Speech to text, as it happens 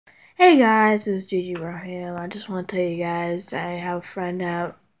Hey guys, this is Gigi Rahim. I just want to tell you guys I have a friend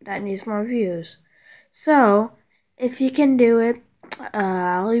out that needs more views. So, if you can do it,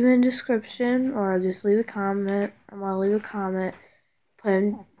 I'll leave it in the description or just leave a comment. I'm going to leave a comment. Put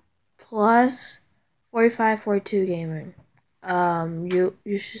in plus 4542 gaming. You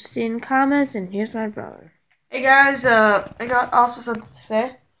should see in comments, and here's my brother. Hey guys, I got also something to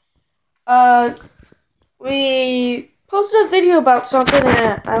say. We posted a video about something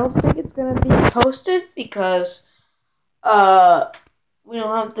and I don't think it's gonna be posted because, we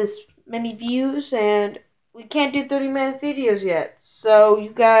don't have this many views and we can't do 30-minute videos yet. So you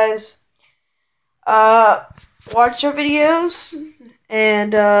guys, watch our videos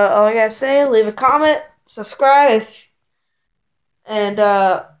and, all I gotta say, leave a comment, subscribe, and,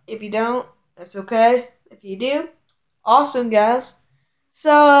 if you don't, that's okay. If you do, awesome, guys.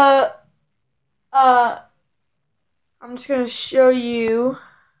 So, I'm just gonna show you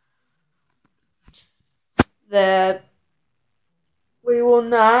that we will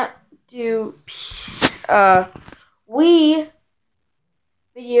not do we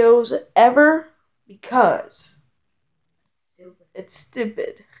videos ever because it's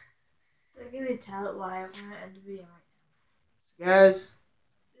stupid. So give me a tell why I'm going to end the video right So guys,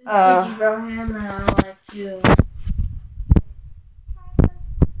 This is Gigi Rahim, and I want to.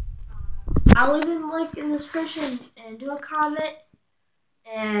 I'll leave a link in the description and do a comment.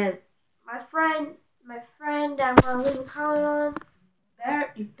 And my friend that I'm gonna leave a comment on,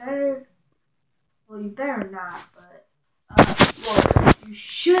 you better not, but you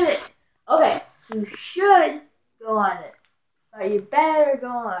should. Okay, you should go on it, but you better go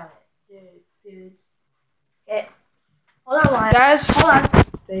on it, dudes. Okay, hold on, guys, hold on.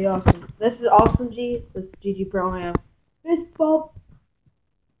 stay awesome. This is Awesome G. This is Gigi Pro Am. Fist bump.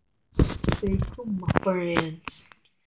 Stay cool, my friends.